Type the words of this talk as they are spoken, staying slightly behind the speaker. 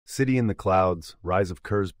City in the Clouds, Rise of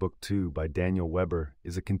Kers Book 2 by Daniel Weber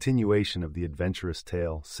is a continuation of the adventurous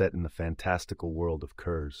tale set in the fantastical world of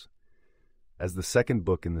Kers. As the second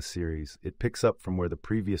book in the series, it picks up from where the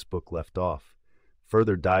previous book left off,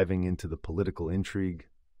 further diving into the political intrigue,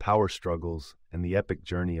 power struggles, and the epic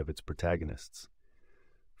journey of its protagonists.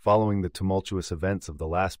 Following the tumultuous events of the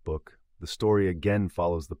last book, the story again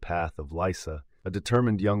follows the path of Lysa, a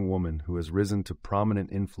determined young woman who has risen to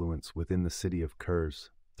prominent influence within the city of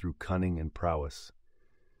Kers through cunning and prowess.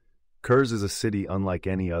 Kers is a city unlike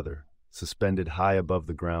any other, suspended high above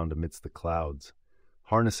the ground amidst the clouds,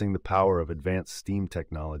 harnessing the power of advanced steam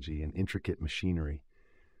technology and intricate machinery.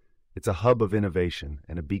 It's a hub of innovation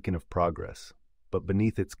and a beacon of progress, but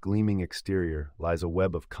beneath its gleaming exterior lies a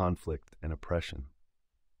web of conflict and oppression.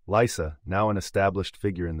 Lysa, now an established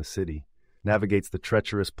figure in the city, navigates the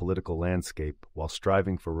treacherous political landscape while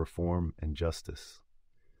striving for reform and justice.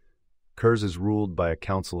 Kers is ruled by a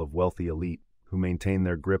council of wealthy elite who maintain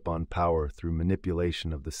their grip on power through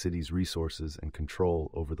manipulation of the city's resources and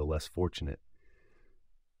control over the less fortunate.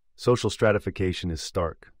 Social stratification is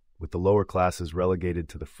stark, with the lower classes relegated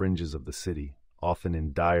to the fringes of the city, often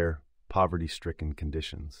in dire, poverty-stricken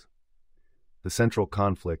conditions. The central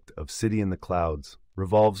conflict of City in the Clouds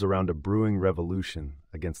revolves around a brewing revolution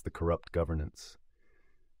against the corrupt governance.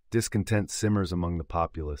 Discontent simmers among the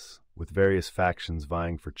populace, with various factions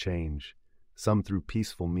vying for change, some through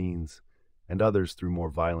peaceful means, and others through more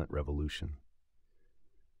violent revolution.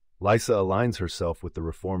 Lysa aligns herself with the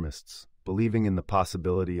reformists, believing in the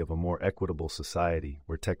possibility of a more equitable society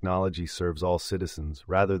where technology serves all citizens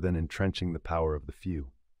rather than entrenching the power of the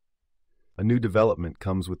few. A new development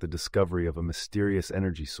comes with the discovery of a mysterious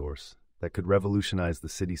energy source that could revolutionize the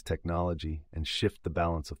city's technology and shift the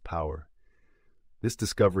balance of power. This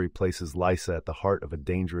discovery places Lysa at the heart of a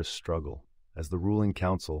dangerous struggle, as the ruling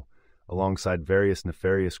council, alongside various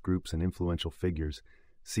nefarious groups and influential figures,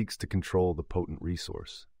 seeks to control the potent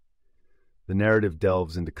resource. The narrative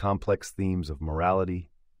delves into complex themes of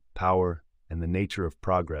morality, power, and the nature of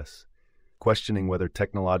progress, questioning whether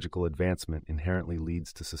technological advancement inherently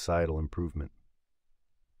leads to societal improvement.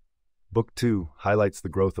 Book 2 highlights the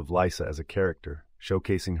growth of Lysa as a character,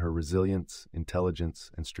 showcasing her resilience,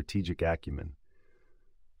 intelligence, and strategic acumen.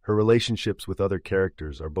 Her relationships with other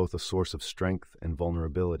characters are both a source of strength and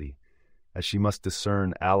vulnerability, as she must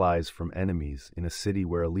discern allies from enemies in a city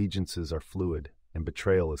where allegiances are fluid and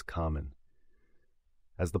betrayal is common.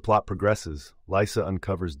 As the plot progresses, Lysa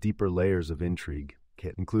uncovers deeper layers of intrigue,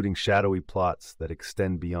 including shadowy plots that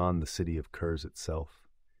extend beyond the city of Kers itself.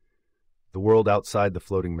 The world outside the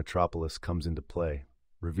floating metropolis comes into play,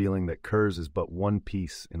 revealing that Kers is but one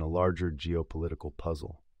piece in a larger geopolitical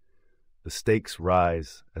puzzle. The stakes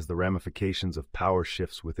rise as the ramifications of power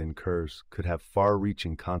shifts within Kers could have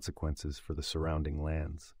far-reaching consequences for the surrounding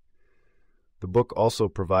lands. The book also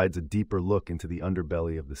provides a deeper look into the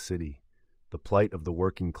underbelly of the city, the plight of the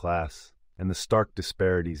working class, and the stark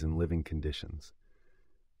disparities in living conditions.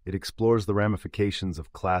 It explores the ramifications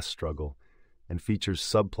of class struggle and features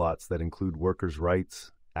subplots that include workers'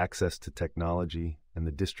 rights, access to technology, and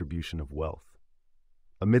the distribution of wealth.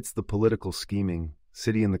 Amidst the political scheming,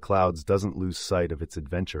 City in the Clouds doesn't lose sight of its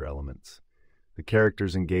adventure elements. The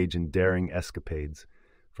characters engage in daring escapades,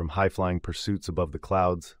 from high-flying pursuits above the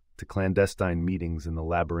clouds to clandestine meetings in the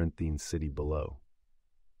labyrinthine city below.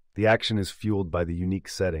 The action is fueled by the unique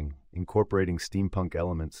setting, incorporating steampunk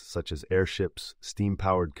elements such as airships,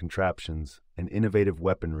 steam-powered contraptions, and innovative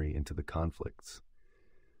weaponry into the conflicts.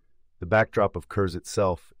 The backdrop of Kers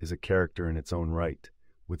itself is a character in its own right,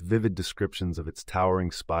 with vivid descriptions of its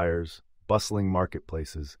towering spires, bustling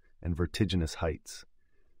marketplaces, and vertiginous heights.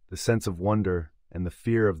 The sense of wonder and the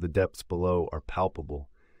fear of the depths below are palpable,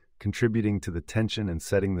 contributing to the tension and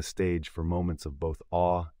setting the stage for moments of both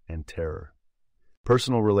awe and terror.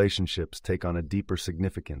 Personal relationships take on a deeper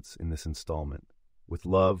significance in this installment, with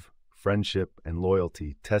love, friendship, and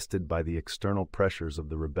loyalty tested by the external pressures of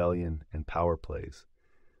the rebellion and power plays.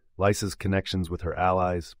 Lysa's connections with her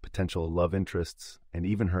allies, potential love interests, and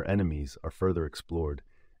even her enemies are further explored,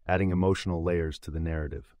 adding emotional layers to the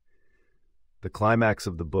narrative. The climax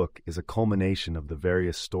of the book is a culmination of the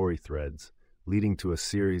various story threads, leading to a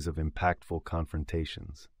series of impactful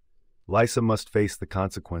confrontations. Lysa must face the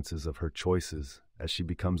consequences of her choices as she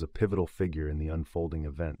becomes a pivotal figure in the unfolding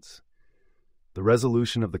events. The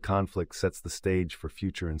resolution of the conflict sets the stage for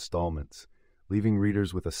future installments, leaving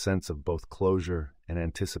readers with a sense of both closure and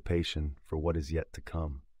anticipation for what is yet to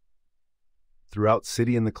come. Throughout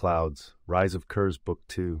City in the Clouds, Rise of Kers Book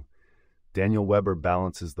 2, Daniel Weber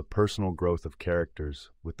balances the personal growth of characters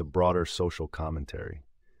with the broader social commentary.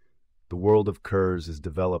 The world of Kers is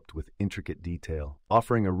developed with intricate detail,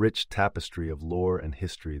 offering a rich tapestry of lore and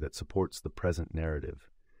history that supports the present narrative.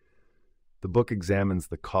 The book examines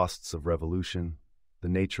the costs of revolution, the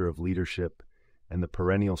nature of leadership, and the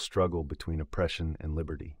perennial struggle between oppression and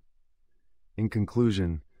liberty. In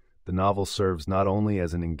conclusion, the novel serves not only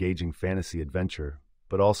as an engaging fantasy adventure,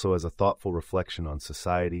 but also as a thoughtful reflection on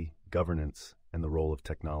society, governance, and the role of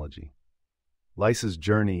technology. Lysa's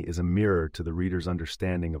journey is a mirror to the reader's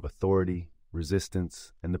understanding of authority,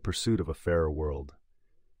 resistance, and the pursuit of a fairer world.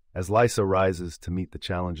 As Lysa rises to meet the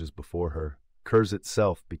challenges before her, Kers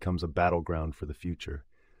itself becomes a battleground for the future,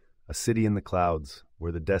 a city in the clouds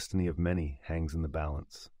where the destiny of many hangs in the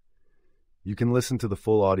balance. You can listen to the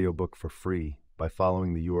full audiobook for free by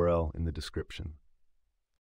following the URL in the description.